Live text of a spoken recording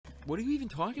What are you even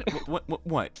talking about?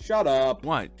 What? Shut up.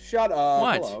 What? Shut up.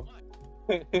 What? Hello.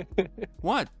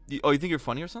 What? Oh, you think you're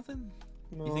funny or something?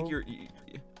 No. You think you're...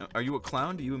 Are you a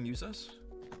clown? Do you amuse us?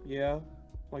 Yeah.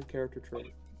 My character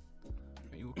trait.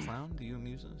 Are you a clown? Do you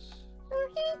amuse us?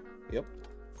 Yep.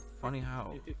 Funny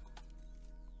how?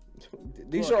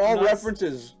 These are all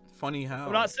references. Funny how?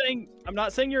 I'm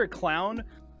not saying you're a clown,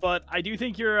 but I do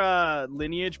think your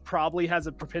lineage probably has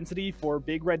a propensity for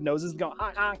big red noses to go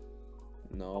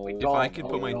No. If I could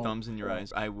put my thumbs in your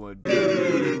eyes, I would.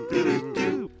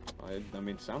 I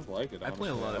mean, sounds like it. I play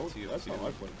a lot of TF2. That's how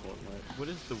I play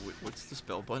Fortnite. What's the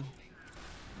spell button?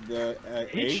 The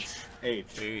H. H.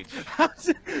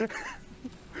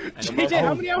 JJ,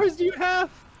 how many hours do you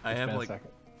have? I have like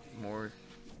more.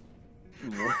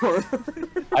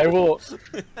 I will.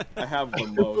 I have the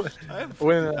most. I have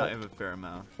a fair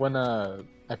amount. When I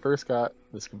first got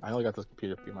this, I only got this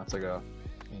computer a few months ago,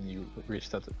 and you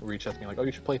reached out to me like, oh,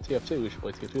 you should play TF2. We should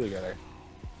play TF2 together.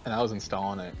 And I was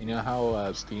installing it. You know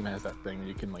how Steam has that thing where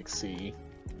you can like see,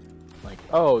 like,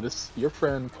 oh, your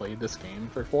friend played this game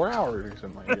for 4 hours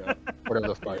and like whatever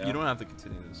the fuck. You don't have to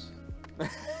continue this.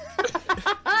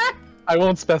 I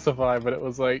won't specify, but it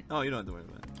was like. Oh, you don't have to worry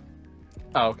about it.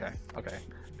 Oh, okay, okay.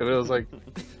 But it was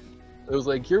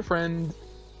like your friend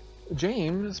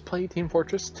James played Team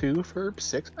Fortress 2 for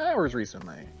 6 hours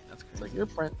recently. That's crazy. It's like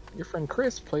your friend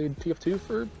Chris played TF2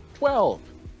 for 12.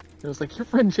 It was like your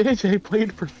friend JJ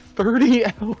played for 30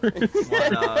 hours.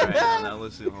 Well, no, alright, now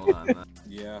listen, hold on.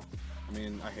 Yeah, I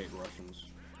mean, I hate Russians.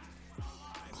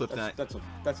 Clip that. That's an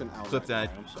outright Clip that.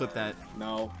 lie, I'm Clip sorry. that.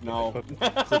 No.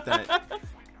 Clip that.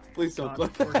 Please don't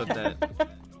clip that. Clip that.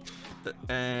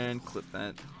 And clip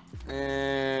that.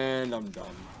 And I'm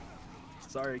done.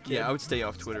 Sorry, kid. Yeah, I would stay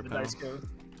off Twitter, pal.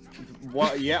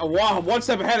 What? Yeah, wow, one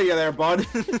step ahead of you there, bud.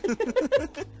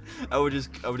 I would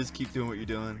just keep doing what you're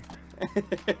doing.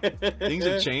 Things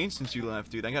have changed since you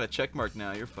left, dude. I got a check mark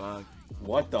now. You're fucked.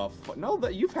 What the fuck? No,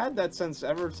 you've had that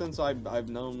ever since I've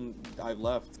known I've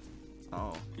left.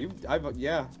 Oh.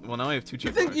 Yeah. Well, now I have 2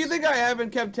 check marks. You think I haven't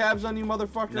kept tabs on you,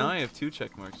 motherfucker? Now I have 2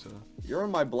 check marks, though. You're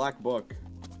in my black book.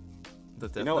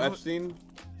 You know Epstein?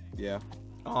 Yeah.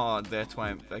 Oh, that's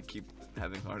why I keep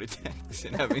having heart attacks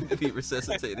and having to be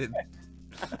resuscitated.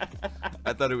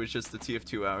 I thought it was just the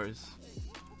TF2 hours.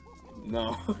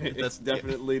 No, it's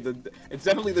definitely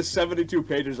the 72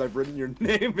 pages I've written your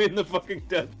name in the fucking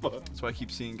death book. That's why I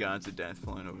keep seeing gods of death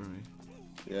flying over me.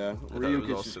 Yeah, Ryuk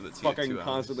is just fucking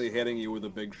constantly hitting you with a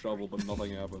big shovel, but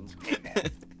nothing happens.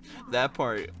 That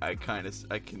part, I can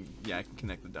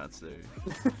connect the dots there.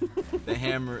 The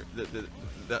hammer,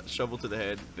 that shovel to the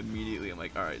head, immediately I'm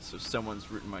like, all right, so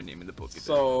someone's written my name in the book.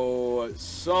 So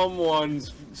someone's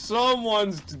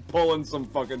pulling some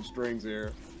fucking strings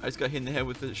here. I just got hit in the head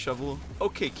with the shovel.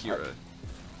 Okay, Kira.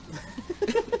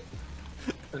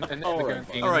 All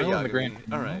right,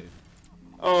 Yagami. All right.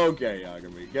 Okay,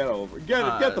 Yagami, get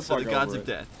the fuck over it. So the gods of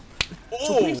death.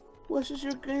 Oh! Wes, is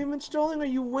your game installing? Are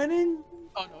you winning?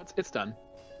 Oh no, it's done.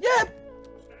 Yeah!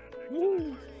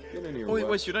 Get in here, Oh wait,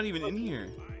 Wes, you're not even in here.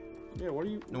 Yeah, what are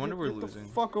you? No wonder we're losing. losing. Get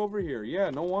the fuck over here. Yeah,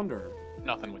 no wonder.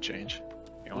 Nothing would change.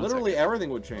 Literally everything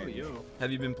would change.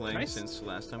 Have you been playing since the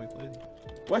last time we played?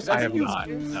 Wes, I have not.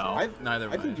 No. Neither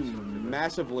I think you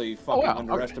massively fucking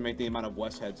underestimate the amount of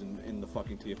Wes heads in the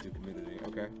fucking TF2 community.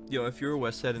 Okay. Yo, if you're a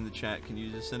Wes head in the chat, can you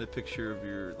just send a picture of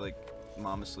your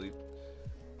mom asleep?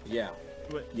 Yeah.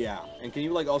 Yeah, and can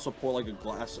you also pour a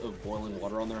glass of boiling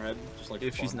water on their head, just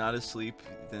if she's not asleep,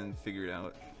 then figure it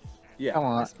out.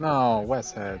 Yeah. No,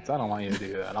 Wes heads. I don't want you to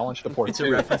do that. I want you to pour It's a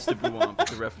reference to Buwamp.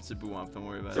 It's a reference to Buwamp. Don't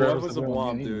worry about it. It's a reference to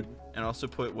Buwamp, dude. And also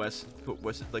put Wes the full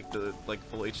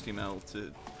HTML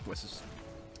to Wes's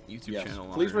YouTube channel.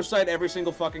 Please recite every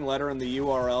single fucking letter in the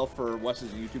URL for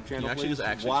Wes's YouTube channel. Actually, please. just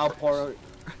actually Wild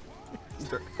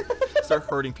start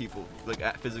hurting people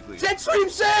physically. Jetstream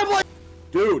Sam,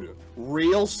 dude,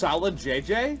 real solid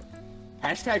JJ.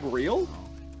 Hashtag real.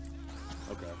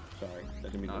 Okay, sorry.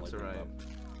 That didn't mean to it's alright.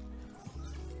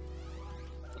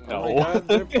 No. Oh my God,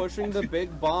 they're pushing the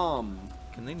big bomb.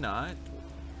 Can they not?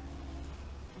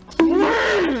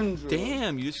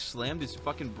 Damn, you just slammed his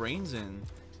fucking brains in.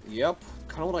 Yep,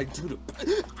 kind of what I do to.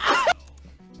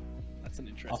 That's an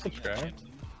interesting. I'll subscribe.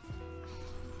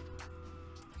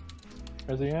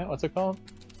 Where's he at? What's it called?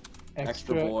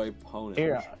 Extra Boy Pony.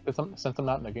 Here, since I'm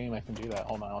not in the game, I can do that.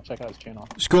 Hold on, I'll check out his channel.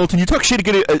 Skurleton, you talk shit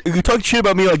again. You talk shit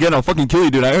about me again, I'll fucking kill you,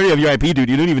 dude. I already have your IP, dude.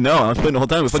 You don't even know. I was playing the whole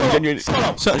time with fucking genuine. Shut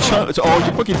up. Oh,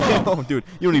 you're fucking dead. Oh, dude.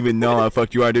 You don't even know how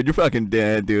fucked you are, dude. You're fucking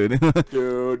dead, dude. You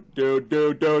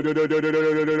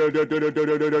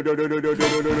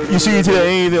see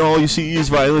today that all you see is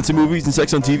violence in movies and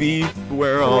sex on TV,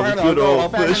 where all the good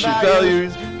old Christian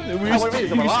values. used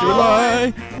to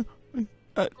lie.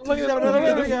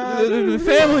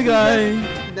 Family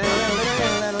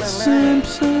Guy.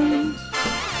 Simpsons.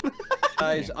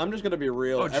 Guys, I'm just gonna be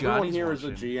real. Oh, Everyone Gianni's here is a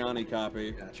watching. Gianni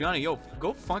copy. Gianni, yo,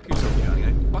 go fuck yourself, Gianni.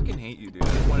 I fucking hate you, dude. I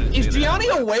just wanted to Is say that. Gianni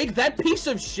awake? That piece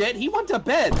of shit. He went to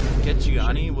bed. Get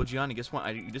Gianni? Well, Gianni, guess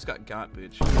what? You just got,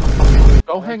 bitch.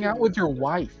 Go hang out with your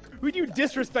wife. Who'd you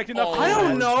disrespect enough? I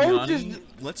don't know. Gianni, Just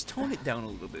let's tone it down a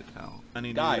little bit, pal. I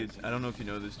mean, Guys. dude, I don't know if you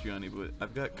know this, Gianni, but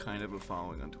I've got kind of a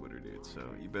following on Twitter, dude. So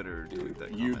you better tweet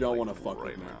that. you comment, don't like, want to fuck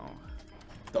right with me. now.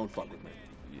 Don't fuck with me.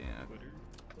 Yeah.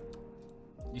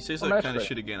 You say I'm that kind of desperate.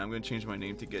 shit again, I'm gonna change my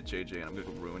name to Get JJ, and I'm gonna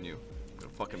ruin you. I'm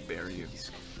gonna fucking bury you.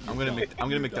 I'm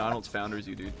gonna McDonald's founders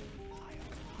you, dude.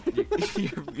 You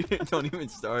don't even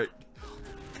start.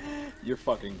 You're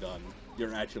fucking done.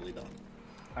 You're actually done.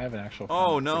 I have an actual.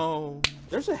 Oh phone. no.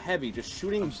 There's a heavy just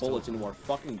shooting I'm still- bullets into our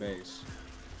fucking base.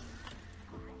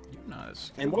 You're not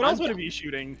as. And What else would he be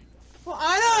shooting? Well,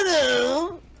 I don't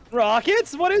know.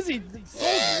 Rockets? What is he?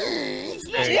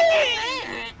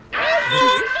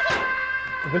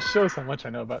 This shows how much I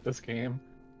know about this game.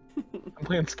 I'm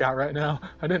playing Scout right now.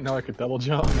 I didn't know I could double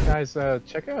jump. Guys,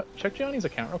 check Johnny's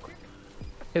account real quick.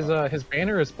 His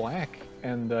banner is black,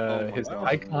 and Oh my his God.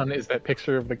 icon is that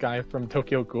picture of the guy from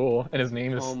Tokyo Ghoul, and his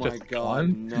name is Oh my just god,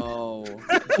 Gone. no.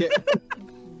 Get-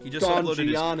 He just Gone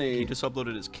uploaded Gianni. he just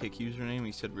uploaded his kick username.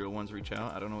 He said real ones reach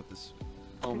out. I don't know what this.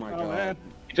 oh my Oh, god. man.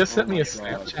 He just sent Oh me my a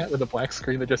God. Snapchat with a black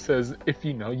screen that just says, "If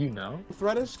you know, you know."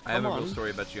 Threadis, I have come a real on.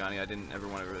 story about Gianni. I didn't ever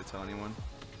want to really tell anyone.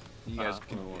 You guys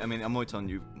can. oh, well. I mean, I'm only telling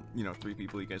you. You know, 3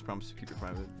 people. You guys promise to keep it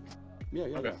private. Yeah,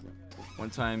 yeah, Okay. yeah. One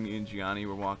time, me and Gianni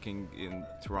were walking in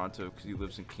Toronto because he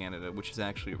lives in Canada, which is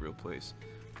actually a real place,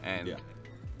 and Yeah.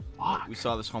 we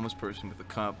saw this homeless person with a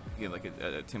cup, like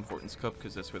a Tim Hortons cup,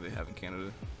 because that's where they have in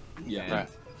Canada. Yeah. And Right.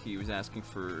 he was asking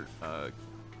for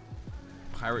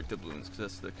pirate doubloons because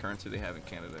that's the currency they have in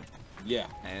Canada. Yeah.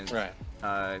 And Right.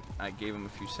 I gave him a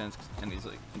few cents, and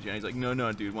Gianni's like,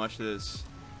 no, dude, watch this.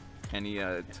 And he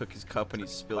took his cup and he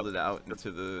spilled it out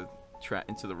into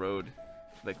the road,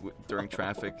 like during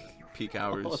traffic peak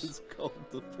hours. Let's go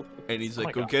to the- And he's Oh like,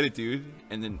 my go God. get it, dude.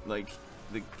 And then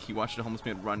he watched a homeless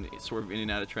man run sort of in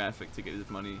and out of traffic to get his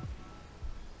money. And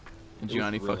It was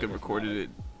Gianni really fucking recorded dramatic.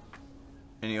 it.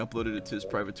 And he uploaded it to his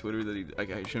private Twitter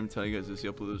I shouldn't tell you guys this, he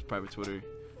uploaded his private Twitter.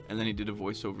 And then he did a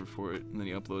voiceover for it, and then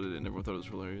he uploaded it, and everyone thought it was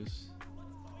hilarious.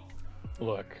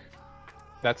 Look,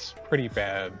 that's pretty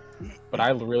bad, but I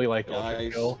really like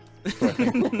Guys. Overkill.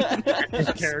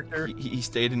 Character. He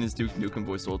stayed in his Duke Nukem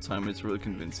voice the whole time, and it's really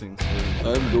convincing.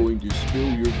 I'm going to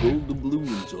spill your golden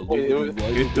balloons all over Wait, the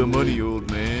light Get of the world. money, old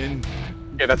man.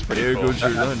 Yeah, that's pretty There cool. goes your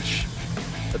lunch.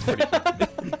 That's pretty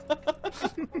cool.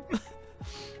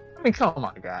 I mean, come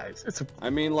on, guys. It's I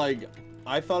mean, like,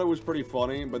 I thought it was pretty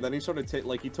funny, but then he sort of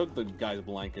he took the guy's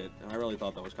blanket, and I really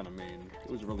thought that was kind of mean.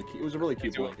 It was really cute. It was a really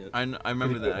cute blanket. I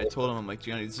remember that. I told him, I'm like,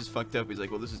 Gianni, this is fucked up. He's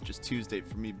like, well, this is just Tuesday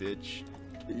for me, bitch.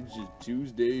 It's just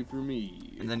Tuesday for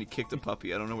me. And then he kicked a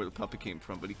puppy. I don't know where the puppy came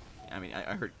from, but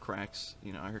I heard cracks.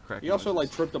 You know, I heard cracks. He also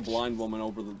like tripped a blind woman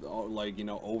over the over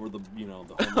the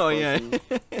the. Oh homeless yeah.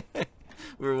 person.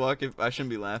 We were walking. I shouldn't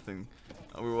be laughing.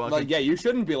 We were walking. Like, yeah, you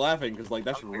shouldn't be laughing because like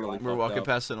that's really. We were walking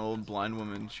past an old blind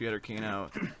woman. She had her cane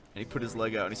out, and he put his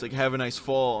leg out, and he's like, "Have a nice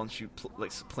fall," and she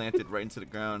planted right into the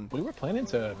ground. We were planning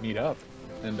to meet up,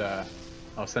 and I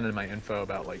was sending my info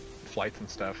about like flights and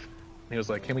stuff. And he was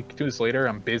like, "Can we do this later?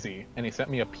 I'm busy." And he sent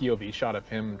me a POV shot of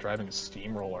him driving a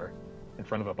steamroller in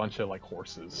front of a bunch of like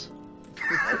horses.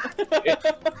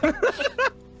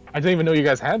 I didn't even know you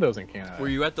guys had those in Canada. Were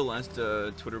you at the last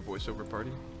Twitter voiceover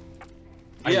party?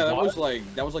 Yeah, I that was.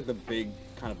 was like the big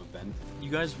kind of event. You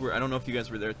guys were. I don't know if you guys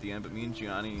were there at the end, but me and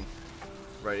Gianni,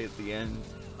 right at the end,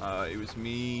 it was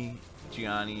me,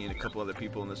 Gianni, and a couple other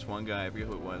people, and this one guy. I forget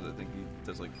who it was. I think he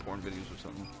does like porn videos or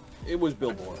something. It was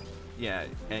Bill Bohr. Yeah,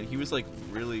 and he was like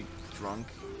really drunk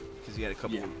because he had a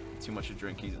couple Yeah. too much to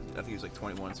drink. I think he was like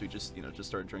 21, so he just just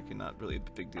started drinking. Not really a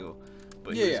big deal,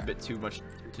 but Yeah, he was yeah. a bit too much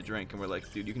to drink. And we're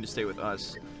like, dude, you can just stay with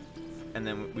us. And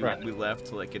then we, Right. we left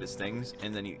to like get his things,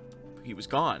 and then he was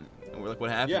gone. And we're like,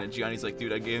 what happened? Yeah. And Gianni's like,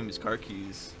 dude, I gave him his car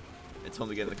keys and told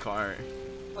him to get in the car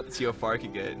and see how far he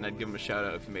could get, and I'd give him a shout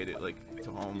out if he made it like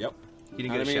to home. Yep. He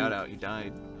didn't I get a mean- shout out. He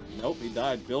died. Nope, he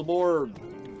died. Bill Bohr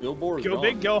is Go gone.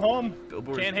 big, go home.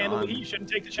 Billboard's Can't handle the gone. heat. Shouldn't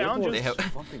take the Bill Bohr challenges. They is have-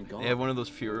 fucking gone. They have one of those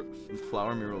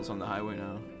flower murals on the highway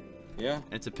now. Yeah. And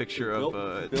it's a picture Bill,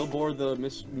 of Bill Bohr, the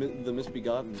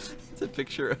misbegotten. It's a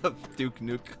picture of Duke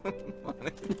Nukem on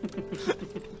it.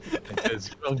 It says,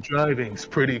 "Drunk driving's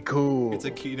pretty cool." It's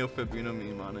a Kino Fabino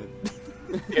meme on it.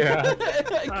 Yeah.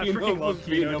 I freaking love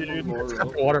Kino, dude. It's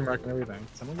got the watermark and everything.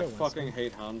 Someone I go fucking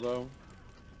hate Hanzo.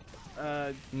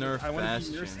 Nerf I want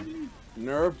to be Bastion. nursing.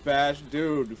 Nerf Bash,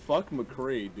 dude. Fuck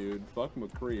McCree, dude. Fuck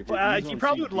McCree. If he's He on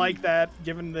probably would CP like that,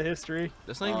 given the history.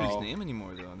 That's not even his name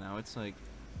anymore, though. Now it's like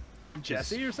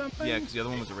Jesse or something? yeah, because the other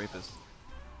one was a rapist.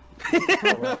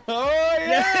 Oh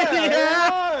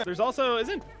yeah! There's also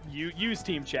use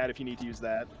team chat if you need to use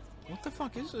that. What the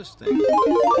fuck is this thing?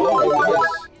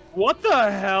 What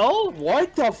the hell?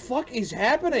 What the fuck is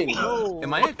happening?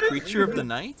 Am I a creature of the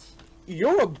night?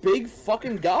 You're a big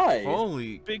fucking guy.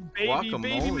 Holy Big baby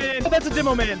guacamole. man. Oh, that's a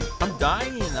demo man. I'm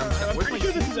dying. I'm where's pretty my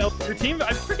sure this is your team.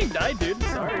 I freaking died, dude.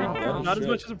 Sorry. Oh, Not as shit.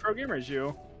 much as a pro gamer as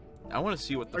you. I want to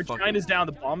see what the Our fuck. giant is down.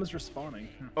 The bomb is respawning.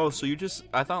 Oh, so you just?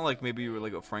 I thought like maybe you were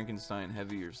like a Frankenstein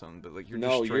heavy or something, but like you're No,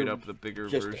 just straight you're up the bigger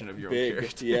Just version of your big, own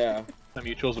character. Yeah. The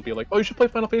mutuals would be like, oh, you should play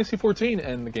Final Fantasy 14,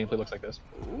 and the gameplay looks like this.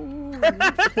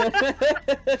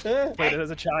 Played it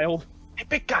as a child. Hey,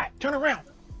 big guy, turn around.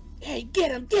 Hey,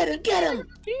 get him, get him, get him!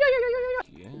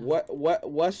 Yeah. What,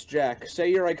 West Jack, say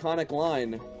your iconic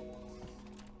line.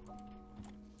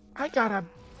 I gotta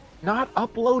not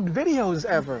upload videos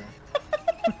ever.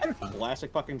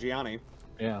 Classic fucking Gianni.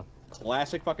 Yeah.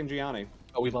 Classic fucking Gianni.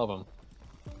 Oh, we love him.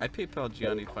 I PayPal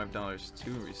Gianni $5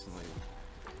 too recently,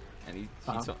 and he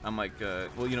I'm like,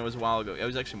 well, you know, it was a while ago. It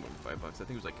was actually more than $5. I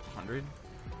think it was like 100.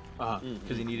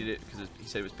 Because he needed it because he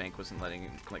said his bank wasn't letting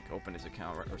him like open his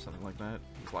account or something like that.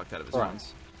 He's locked out of his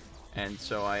funds. And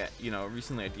so I, you know,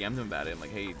 recently I DM'd him about it. I'm like,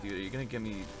 hey, dude, are you gonna give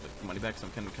me like, the money back? Cause I'm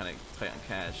kind of tight on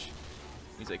cash.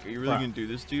 He's like, are you really gonna do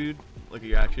this, dude? Like, are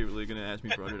you actually really gonna ask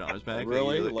me for $100 back?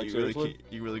 Really? Like, Like, you seriously?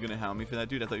 you really gonna hound me for that,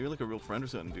 dude? I thought you were like a real friend or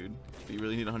something, dude. But you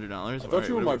really need $100? I thought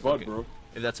you were my bud, bro.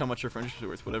 If that's how much your friendship's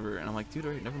worth, whatever. And I'm like, dude,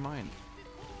 alright, never mind.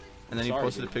 And then he Sorry,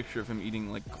 posted dude. a picture of him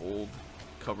eating like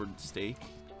gold-covered steak.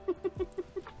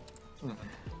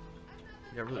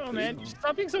 Yeah, really Oh pleased, man, though.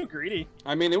 stop being so greedy.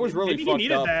 I mean, it was really Maybe he fucked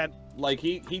needed up. that. Like,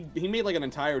 he made like an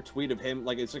entire tweet of him,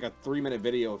 like, it's like a 3-minute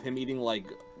video of him eating like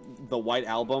the White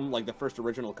Album, like the first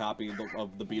original copy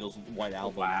of the Beatles' White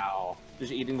Album. Wow.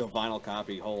 Just eating the vinyl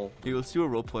copy whole. Hey, let's do a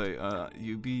roleplay.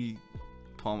 You be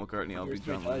Paul McCartney, I'll be Here's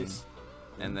my John Lennon. dice.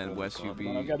 And then Wes, you be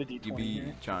I've got a D20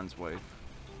 here. John's wife.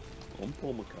 I'm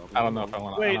Paul McCartney. I don't know if I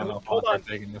want to. Wait, I don't know if hold I on. want to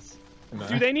partake in this.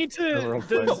 Do they need to? Role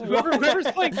Does, play. whoever's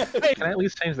playing. Hey, Can I at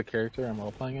least change the character I'm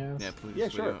role playing as? Yeah, please. Yeah,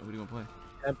 What do sure. you- Who do you want to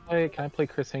play? Can I play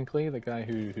Chris Hinckley, the guy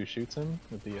who shoots him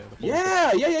with the?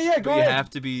 Yeah. Go But you ahead. have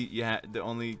to be. The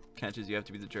only catch is you have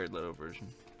to be the Jared Leto version.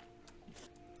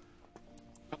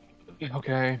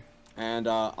 Okay. And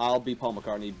I'll be Paul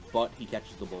McCartney, but he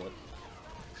catches the bullet.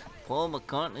 Paul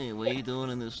McCartney, what are you doing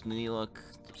in this New York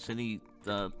City?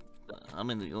 I'm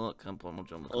in New York. I'm Paul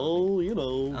McCartney. Oh, you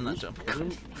know. I'm not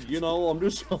jumping. You know, I'm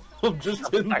just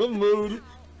in the mood.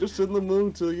 Just in the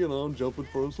mood to, you know, jump and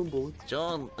throw some bullets.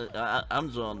 John,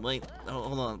 I'm John. Wait,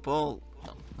 hold on, Paul.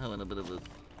 I'm having a bit of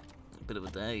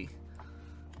a day.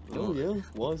 Oh yeah,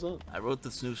 why is that? I wrote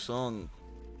this new song.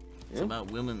 It's Yeah?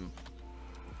 about women.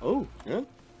 Oh, yeah?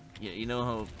 Yeah, you know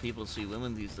how people see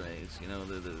women these days. You know,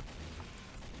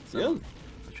 Yeah. I'm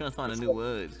trying to find a new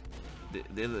word.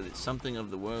 They're something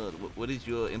of the world. What is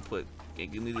your input? Okay,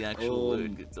 give me the actual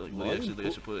word. What do you actually think I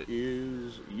should put?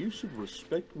 Is you should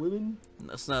respect women.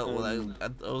 That's not what I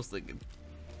was thinking.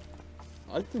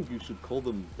 I think you should call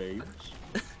them babes.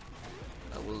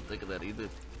 I wasn't thinking that either.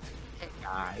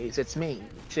 Guys, it's me,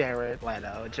 Jared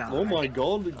Leto, John. Oh my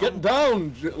god, get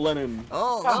down, Lennon!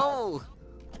 Oh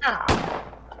no!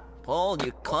 Paul,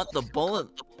 you caught the bullet.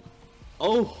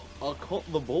 Oh, I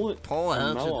caught the bullet. Paul, and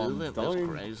how'd now you do I'm that? That's dying.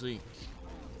 crazy.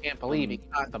 Can't believe he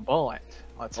caught the bullet.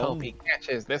 Let's hope he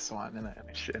catches this one, and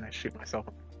I shoot myself.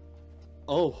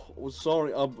 Oh, well,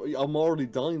 sorry, I'm already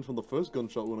dying from the first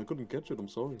gunshot when I couldn't catch it, I'm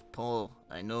sorry. Paul,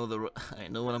 I know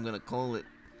what I'm gonna call it.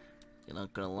 You're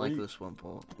not gonna like this one,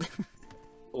 Paul.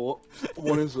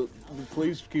 What is it?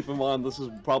 Please keep in mind, this is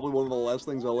probably one of the last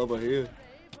things I'll ever hear.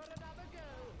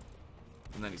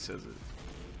 And then he says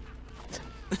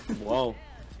it. Wow.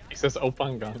 He says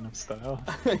Open Gangnam Style.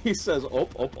 He says,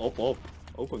 op.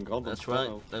 Open Gangnam That's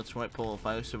Style. right. That's right, Paul. If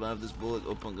I survived this bullet,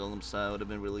 Open Gangnam Style would have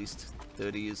been released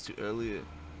 30 years too earlier.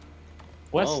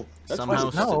 What? Oh, that's Somehow,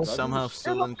 fine. No. somehow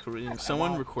still in Korean.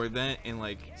 Someone record that and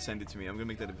like send it to me. I'm gonna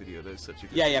make that a video. That's such a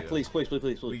good Yeah, video. please. We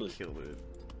Please. killed it.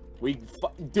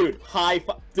 Dude,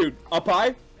 dude, up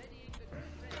high?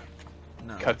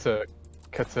 No. Cut to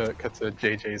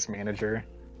JJ's manager,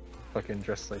 fucking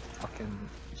dressed like fucking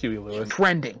Huey Lewis.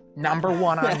 Trending, #1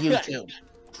 on YouTube.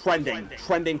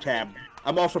 Trending tab.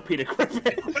 I'm also Peter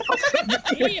Griffin.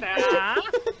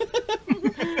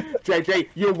 JJ,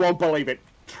 you won't believe it.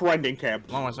 Trending tab.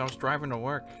 Lois, I was driving to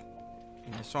work,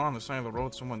 and I saw on the side of the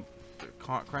road someone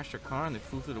crashed their car and they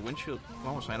flew through the windshield.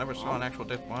 Oh, so I never saw an actual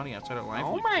dead body outside of life.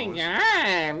 Oh my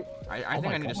god! I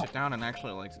think I need to sit down and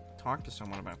actually like talk to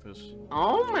someone about this.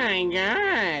 Oh my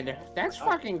god! That's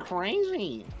fucking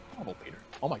crazy. Oh, Peter.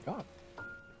 Oh my god.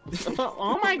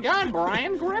 Oh my god,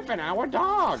 Brian Griffin, our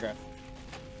dog.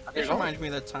 This reminds me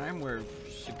of that time where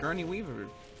Sigourney Weaver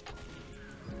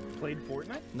Played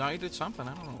Fortnite? No, he did something.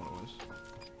 I don't know what it was.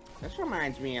 This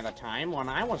reminds me of the time when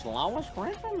I was Lois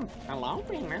Griffin. Hello,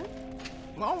 Peter.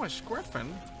 Lois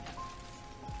Griffin?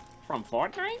 From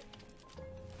Fortnite?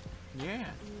 Yeah.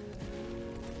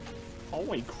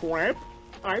 Holy crap!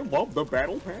 I love the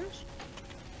battle pass.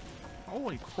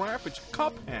 Holy crap, it's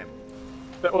Cuphead.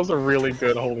 That was a really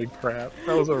good holy crap.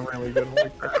 That was a really good holy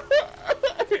crap.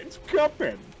 It's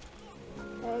Cuphead.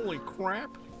 Holy crap.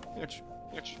 It's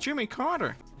Jimmy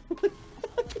Carter.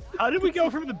 How did we go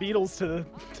from the Beatles to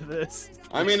this?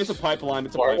 I mean, it's a pipeline.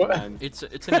 It's a pipeline. It's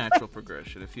a natural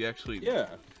progression. If you actually Yeah.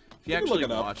 if you actually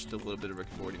watched a little bit of Rick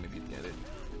and Morty, maybe you'd get it.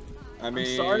 I mean,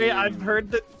 I'm sorry, I've heard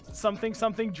that something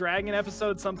Dragon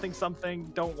episode something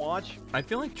don't watch. I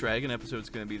feel like Dragon episode's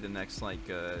gonna be the next like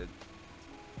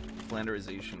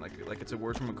flanderization. Like it's a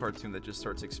word from a cartoon that just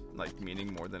starts like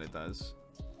meaning more than it does.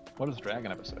 What is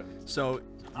Dragon episode? So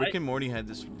Rick and Morty had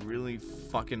this really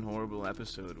fucking horrible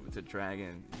episode with the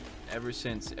dragon. Ever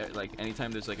since, like,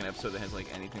 anytime there's like an episode that has like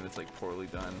anything that's like poorly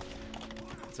done,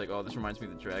 it's like, oh, this reminds me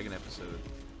of the Dragon episode.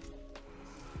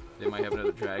 They might have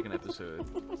another Dragon episode.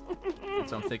 And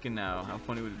so I'm thinking now, how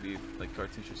funny would it be if like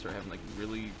cartoons should start having like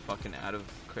really fucking out of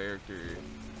character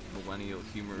millennial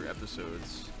humor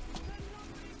episodes,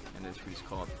 and it's just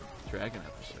called Dragon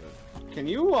episode. Can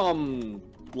you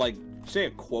like say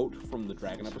a quote from the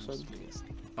Dragon episode?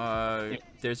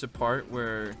 There's a part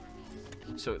where,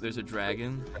 so there's a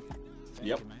dragon.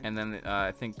 Yep. And then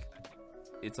I think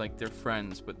it's like they're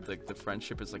friends, but like the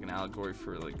friendship is like an allegory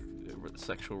for like a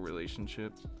sexual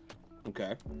relationship.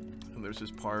 Okay. And there's this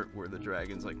part where the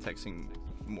dragon's like texting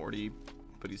Morty,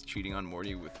 but he's cheating on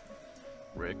Morty with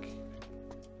Rick.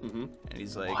 Mm-hmm. And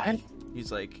he's like, What?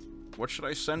 what should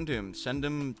I send him? Send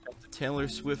him Taylor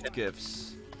Swift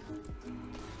gifts.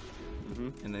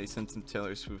 Mm-hmm. And then he sends him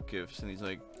Taylor Swift gifts, and he's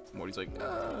like, Morty's like,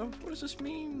 what does this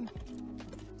mean?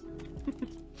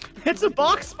 It's a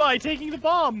box spy taking the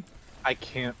bomb. I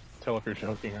can't tell if you're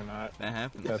joking or not. That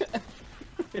happens.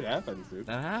 It happens, dude.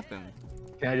 That happened.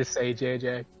 Can I just say,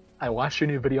 JJ, I watched your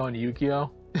new video on Yu-Gi-Oh!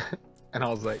 And I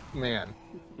was like, man,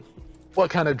 what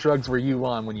kind of drugs were you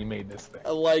on when you made this thing?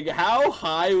 Like, how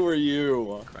high were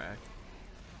you? Crack.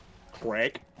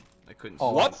 Crack? I couldn't.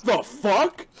 Oh, What the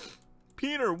fuck?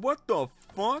 Peter, what the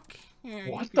fuck? Yeah,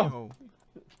 What Yu-Gi-Oh.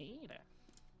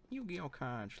 Yu-Gi-Oh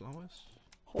cards, Lois.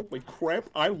 Holy crap,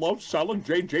 I love selling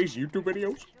JJ's YouTube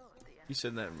videos. You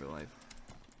said that in real life.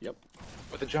 Yep.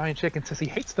 But the giant chicken says he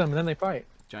hates them, and then they fight.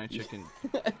 Giant chicken.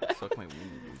 Suck my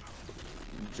wiener, dude.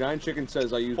 Giant Chicken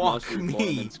says I use Fuck monster me.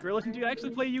 repellent. Skurleton, do you actually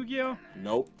play Yu-Gi-Oh?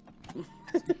 Nope.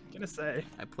 Gonna say.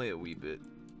 I play a wee bit.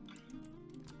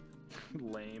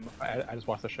 Lame. I just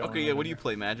watched the show. Okay, yeah. What do you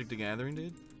play? Magic the Gathering,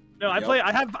 dude? No, Yep.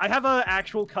 I have a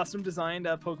actual custom designed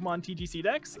Pokemon TTC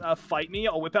decks. Fight me.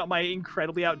 I'll whip out my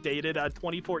incredibly outdated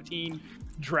 2014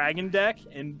 Dragon deck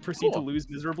and proceed to lose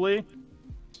miserably.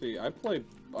 See, I play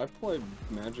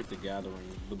Magic the Gathering,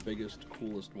 the biggest,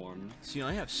 coolest one. See,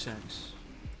 I have sex.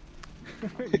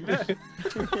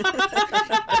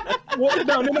 Well,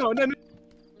 no. I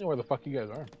know where the fuck you guys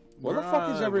are. Where the We're, fuck is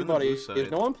we're on the everybody? blue Is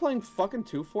side. no one playing fucking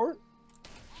Two Fort?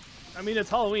 I mean, it's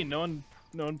Halloween. No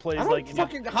one plays I don't like.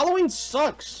 fucking Halloween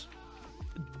sucks.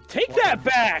 Take that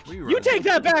back! We You run. take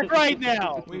that back right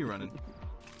now! Where you running?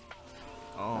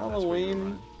 Oh,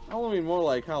 Halloween, Halloween more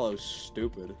like Hello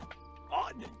Stupid. Oh,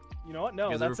 you know what? No,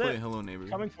 You guys ever that's play it. Hello Neighbor?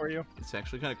 Coming for you. It's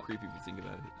actually kind of creepy if you think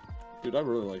about it. Dude, I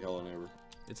really like Hello Neighbor.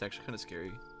 It's actually kind of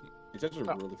scary. It's actually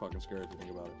really fucking scary if you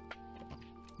think about it.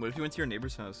 What if you went to your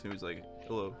neighbor's house and he was like,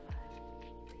 hello?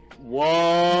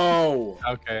 Whoa!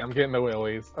 Okay, I'm getting the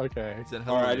willies. Okay. He said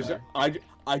hello Alright, neighbor.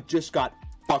 I just got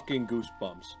fucking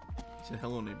goosebumps. He said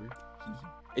hello neighbor.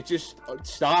 It just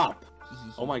stop.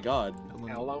 Oh my god.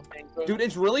 Hello, Dude,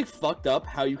 it's really fucked up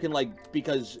how you can like,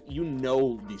 because you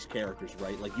know these characters,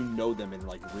 right? Like you know them in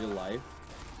like real life.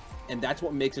 And that's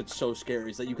what makes it so scary,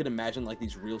 is that you can imagine like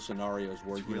these real scenarios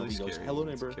where It's you know really he goes, scary. hello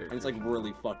It's neighbor, and it's like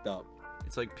really fucked up.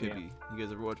 It's like Pibby. You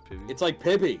guys ever watch Pibby? It's like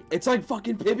Pibby. It's like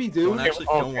fucking Pibby, dude.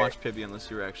 Don't watch Pibby unless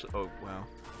you're actually. Oh wow,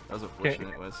 that was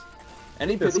unfortunate, Wes.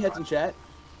 Any Pibby heads in chat?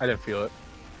 I didn't feel it.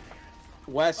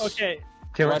 Wes. Okay.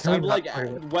 Wes, I'm like,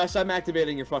 Wes, I'm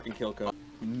activating your fucking kill code.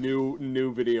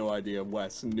 New video idea,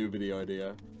 Wes. New video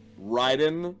idea.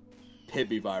 Raiden,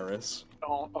 Pibby virus.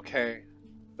 Oh, okay.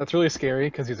 That's really scary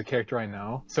because he's a character I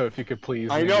know. So if you could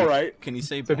please. I know, right? Can you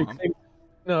say So if you bomb? could,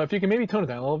 no, if you can maybe tone it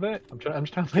down a little bit. I'm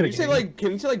just trying to play Can the you say game.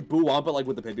 can you say like boo womp, but like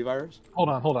with the baby virus? Hold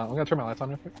on. I'm gonna turn my lights on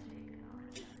real quick.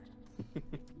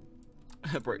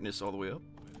 Brightness all the way up.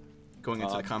 Going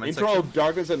into the comment intro section. of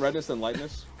darkness and redness and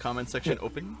lightness. Comment section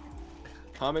open.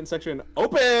 Comment section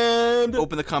opened.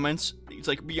 Open the comments. It's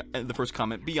like the first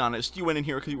comment. Be honest. You went in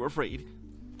here because you were afraid.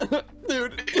 dude, I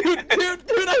literally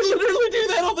do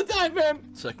that all the time, man.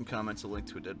 Second comment's a link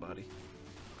to a dead body.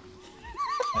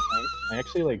 I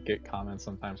actually like get comments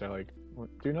sometimes. They're like,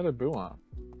 "Do another boo on."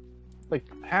 Like,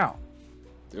 how?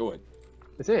 Do it.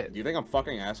 That's it. Do you think I'm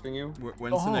fucking asking you?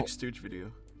 When's the next Stooge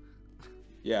video?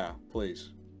 Yeah,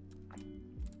 please.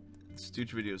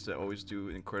 Stooge videos that always do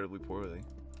incredibly poorly.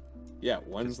 Yeah,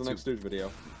 when's the next Stooge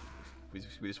video? We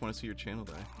just want to see your channel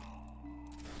die.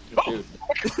 Dude.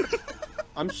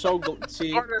 I'm so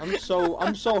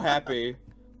I'm so happy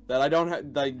that I don't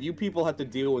have that you people have to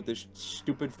deal with this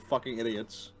stupid fucking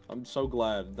idiots. I'm so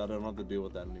glad that I don't have to deal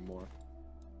with that anymore.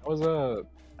 I was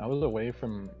away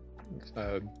from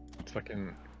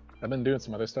fucking. I've been doing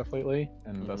some other stuff lately,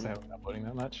 and thus I haven't been uploading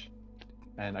that much.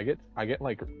 And I get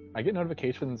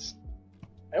notifications.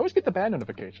 I always get the bad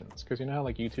notifications because you know how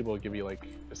like YouTube will give you like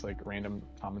just like random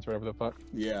comments or whatever the fuck.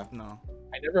 Yeah. No.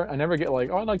 I never get like,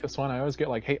 oh, I like this one. I always get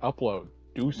like, hey, upload,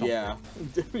 do something. Yeah.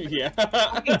 Yeah.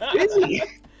 Busy.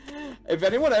 If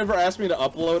anyone ever asks me to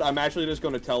upload, I'm actually just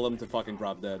going to tell them to fucking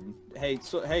drop dead. Hey,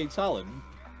 solid.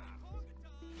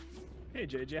 Hey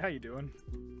JJ, how you doing?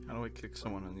 How do I kick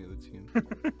someone on the other team?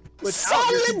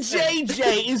 Solid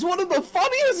JJ is one of the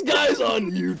funniest guys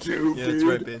on YouTube, Yeah, dude. that's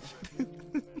right, bitch.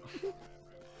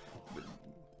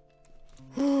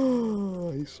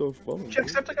 He's so funny.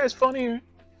 Jacksepticeye's funnier.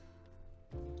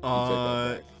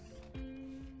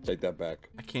 Take that back.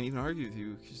 I can't even argue with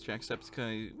you because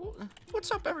Jacksepticeye.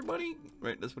 What's up, everybody?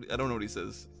 Right, that's what I don't know what he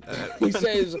says. He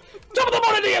says, "Top of the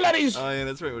morning to you, laddies." Oh yeah,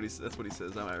 that's right. That's what he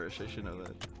says. I'm Irish. I should know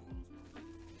that.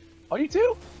 Oh, you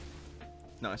too?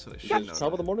 No, I said I should know.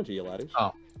 Top of the morning to you, laddies.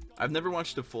 Oh. I've never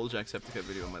watched a full Jacksepticeye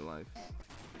video in my life.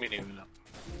 We didn't even know.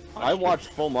 I watched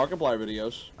full Markiplier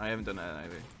videos. I haven't done that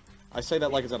either. I say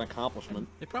that like it's an accomplishment.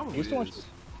 It probably used to watch is. this.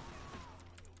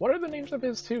 What are the names of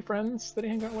his two friends that he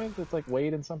hangs out with? It's like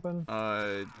Wade and something.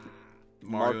 Mario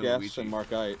Mark and S Luigi. and Mark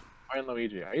I. Mario and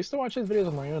Luigi. I used to watch his videos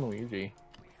of Mario and Luigi.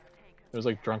 It was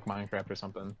like drunk Minecraft or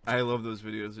something. I love those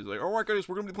videos. He's like, alright guys,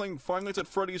 we're gonna be playing Five Nights at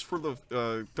Freddy's for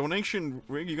the donation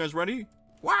ring. You guys ready?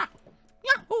 Wah!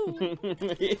 Yahoo!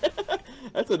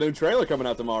 That's a new trailer coming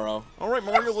out tomorrow. Alright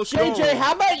Mario, let's go! JJ,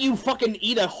 how about you fucking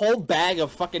eat a whole bag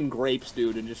of fucking grapes,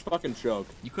 dude, and just fucking choke?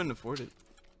 You couldn't afford it.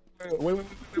 Wait.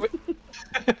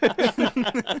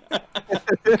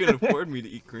 You couldn't afford me to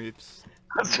eat grapes.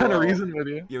 I was trying to reason with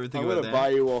you. You ever think I'm about gonna that? buy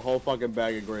you a whole fucking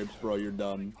bag of grapes, bro. You're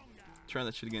done. Try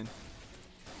that shit again.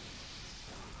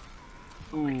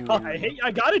 Oh,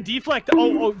 I got a deflect.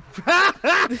 Oh.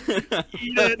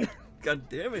 Eat it. God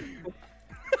damn it.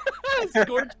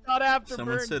 Scorch shot after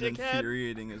Someone burn, said dickhead.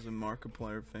 infuriating as a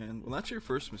Markiplier fan. Well, that's your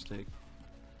first mistake.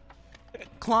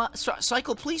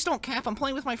 Cycle, please don't cap. I'm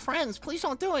playing with my friends. Please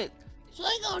don't do it.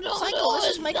 Psycho, don't Cycle, do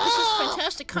this it. is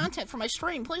fantastic content for my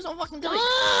stream. Please don't fucking do it.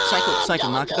 Cycle,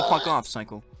 knock it the fuck off,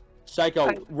 Cycle.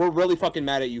 Psycho, we're really fucking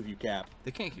mad at you if you cap.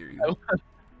 They can't hear you.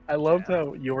 I loved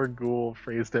how your ghoul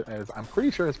phrased it as, I'm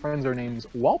pretty sure his friends are names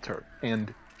Walter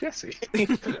and Jesse.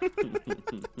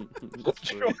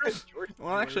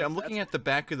 Well, actually, I'm looking at the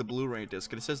back of the Blu-ray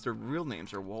disc, and it says their real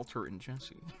names are Walter and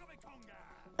Jesse.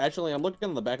 Actually, I'm looking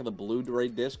on the back of the Blu-ray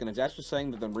disc, and it's actually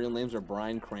saying that the real names are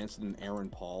Bryan Cranston and Aaron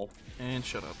Paul. And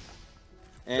shut up.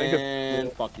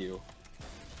 And fuck you.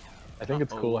 I think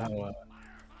it's cool how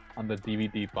on the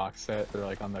DVD box set they're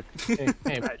like on the.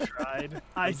 Hey,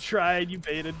 I tried. You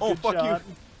baited. Oh, Good fuck shot.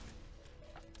 you.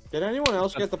 Did anyone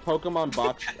else get the Pokemon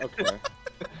box? Okay.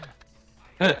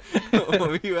 What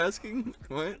were you asking?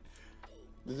 What?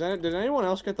 Did anyone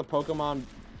else get the Pokemon?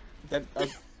 Did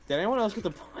anyone else get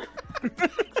the?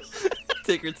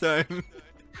 Take your time.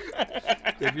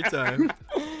 Take your time.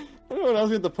 Anyone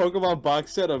else get the Pokemon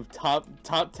box set of top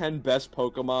 10 best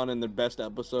Pokemon and their best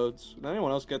episodes? Did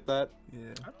anyone else get that? Yeah.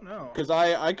 I don't know. Because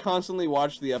I constantly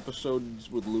watched the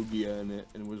episodes with Lugia in it,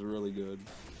 and it was really good.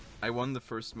 I won the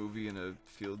first movie in a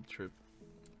field trip,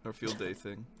 or field day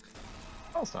thing.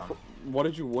 awesome. What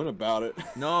did you win about it?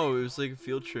 No, it was like a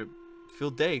field trip,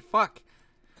 field day. Fuck.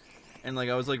 And like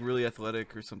I was like really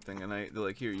athletic or something, and they're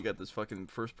like, here, you got this fucking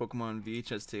first Pokemon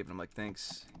VHS tape, and I'm like,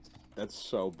 thanks. That's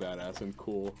so badass and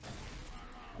cool.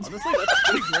 Honestly, that's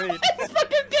pretty great.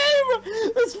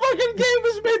 This fucking game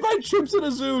is made by chimps in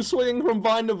a zoo swinging from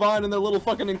vine to vine in their little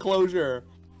fucking enclosure.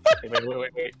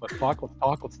 Wait. Let's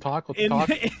talk. In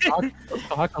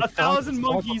 1,000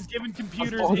 monkeys given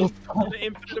computers an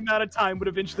infinite amount of time would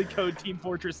eventually code Team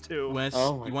Fortress 2. Wes,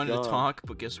 Oh you my wanted God. to talk,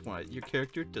 but guess what? Your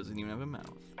character doesn't even have a mouth.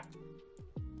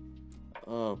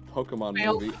 Oh, Pokemon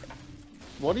Fail. movie.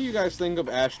 What do you guys think of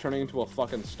Ash turning into a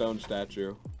fucking stone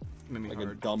statue? Made me Like a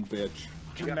hard. dumb bitch.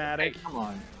 Dramatic. Come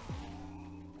on.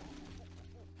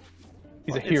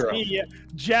 He's a It's hero. me,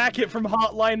 Jacket from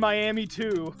Hotline Miami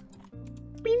 2.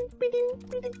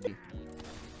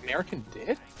 American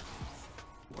did?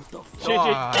 What the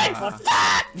fuck?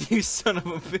 JJ, You son of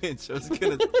a bitch!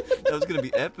 That was gonna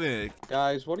be epic.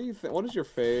 Guys, what do you think? What is your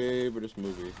favorite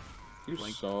movie? You're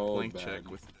Blank, so blank bad. check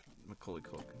with Macaulay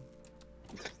Culkin.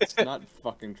 It's not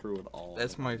fucking true at all.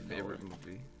 That's my No, favorite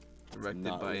movie, directed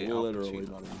not by Al literally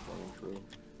Pacino. not even fucking true.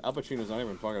 Al Pacino's not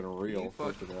even fucking real.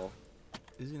 fuck- First of all,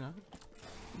 Is he not?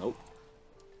 nope.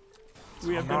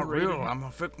 we have been rated. I'm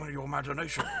a figment of your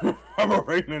imagination. I'm a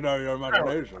rating out of your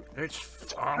imagination.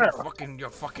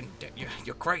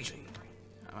 You're crazy.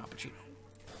 I'm Al Pacino.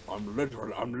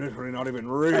 I'm literally not even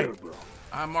real, bro.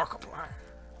 I'm Markiplier.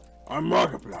 I'm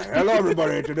Markiplier. Hello,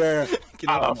 everybody. Today, Can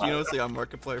Al Pacino say I'm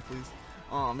Markiplier, please?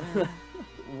 Oh man.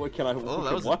 what can I? Oh,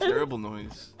 that was what? a terrible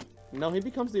noise. No, he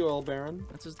becomes the oil baron.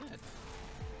 That's his dad.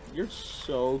 You're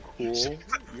so cool.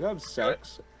 You have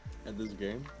sex at this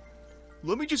game.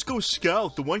 Let me just go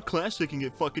scout the one class that can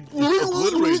get fucking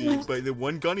obliterated by the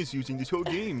one gun he's using this whole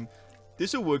game.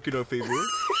 This'll work in our favor.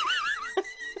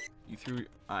 You threw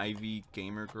Ivy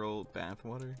Gamer Girl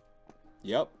bathwater?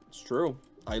 Yep, it's true.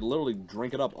 I literally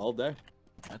drink it up all day.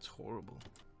 That's horrible.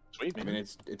 Sweet, I mean,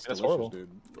 it's That's delicious, horrible. dude.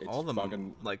 It's All the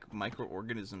fucking. like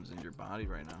microorganisms in your body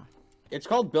right now. It's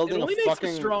called It building only a makes fucking.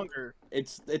 us stronger.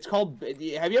 It's called.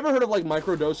 Have you ever heard of like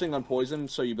microdosing on poison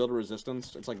so you build a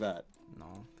resistance? It's like that.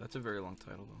 No, that's a very long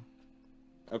title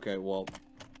though. Okay, well,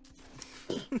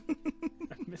 I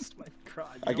missed my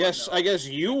crotch. I guess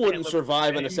you wouldn't live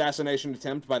survive an with assassination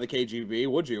attempt by the KGB,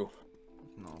 would you?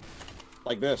 No.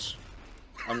 Like this.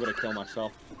 I'm gonna kill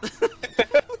myself.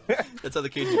 That's how the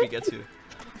KGB gets you.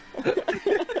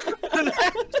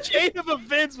 The chain of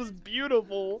events was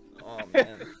beautiful. Oh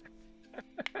man.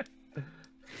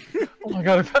 Oh my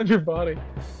god, I found your body.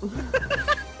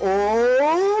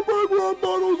 Oh, my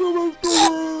grandmother's of a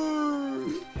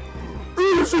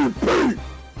story! ECP!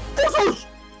 This is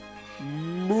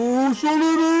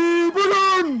Mussolini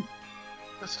begin!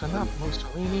 Listen up,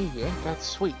 Mussolini. You ain't that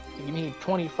sweet. You need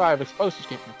 25 explosives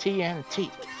getting TNT.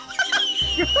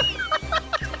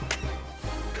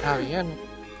 Now the end.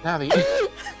 That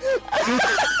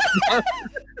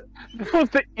was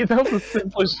the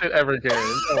simplest shit ever,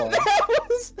 Garen. Come on.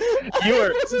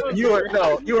 You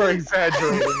were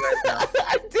exaggerating right now.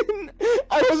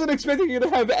 I wasn't expecting you to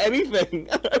have anything.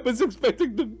 I was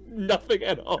expecting nothing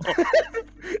at all.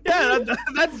 Yeah,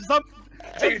 that's some.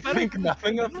 Do you think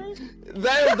nothing of me?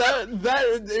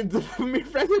 The mere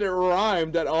fact that it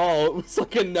rhymed at all, it was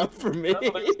like enough for me.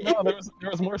 There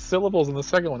was more syllables in the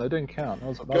second one. That didn't count. That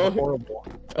was horrible.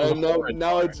 That was horrid.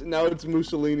 Now it's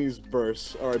Mussolini's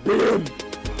verse. All right, boom.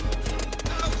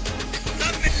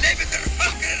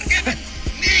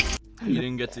 You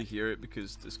didn't get to hear it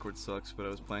because Discord sucks, but I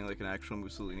was playing like an actual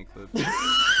Mussolini clip.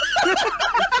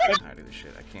 I do this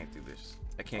shit. I can't do this.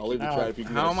 I can't. I'll leave keep- the chat if you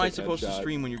can. How get a am I sick supposed to headshot.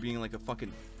 stream when you're being like a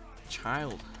fucking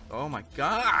child? Oh my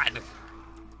god!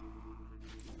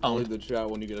 I'll leave the chat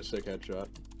when you get a sick headshot.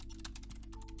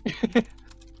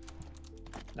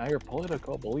 Now your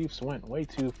political beliefs went way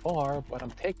too far, but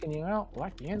I'm taking you out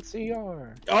like the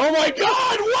NCR. Oh my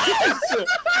god, what?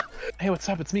 Hey, what's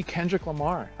up? It's me, Kendrick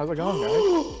Lamar. How's it going,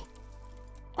 guys?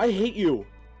 I hate you.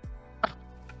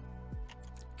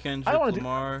 Kendrick wanna do-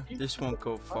 Lamar, this won't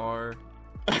go far.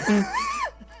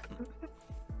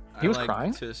 He was I like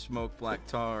crying? to smoke black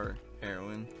tar,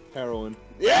 heroin. Heroin.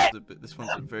 Yeah. This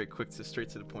one's a very quick to straight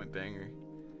to the point banger.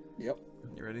 Yep.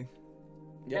 You ready?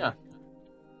 Yeah.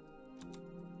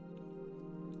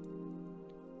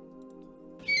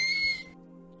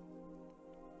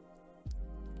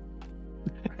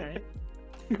 Right?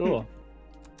 Cool.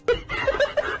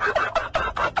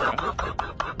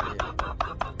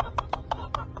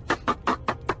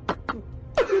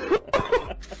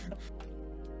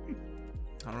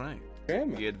 All right.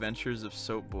 Damn. The Adventures of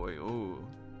Soap Boy. Ooh.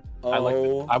 I like this.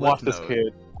 Oh. I watched this Flipnote.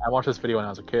 kid. I watched this video when I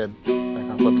was a kid. Like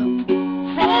on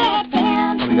Flipnote. How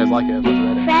do you guys like it? Let's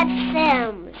read it. Fred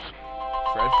Sims.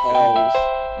 Fred Oh. Films.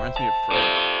 Reminds me of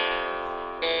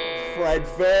Fred. Fred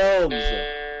Films.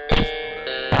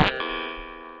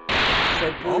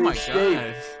 Fred Oh my Escape.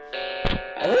 god.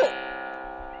 Oh.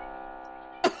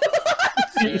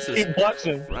 Jesus Keep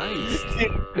watching. Christ.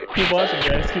 Keep watching,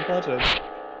 guys. Keep watching.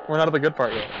 We're not at the good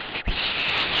part yet.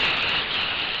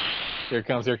 Here it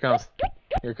comes, here it comes.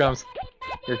 Here it comes.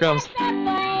 Here it comes.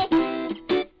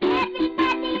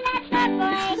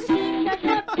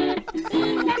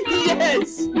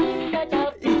 Yes!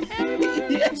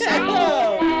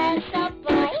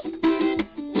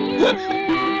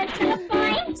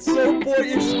 So boy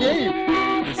escape!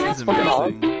 This is fucking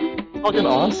amazing. Fucking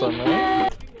awesome,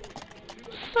 man.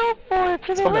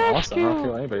 It's fucking awesome. I don't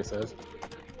care what anybody says.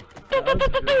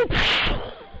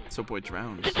 So boy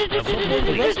drowns. So boy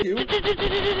the rescue.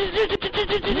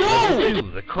 No!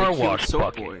 The car wash So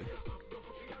bucket. boy.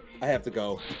 I have to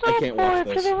go. I can't watch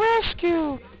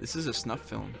this. This is a snuff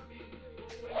film.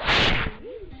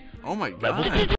 Oh my god.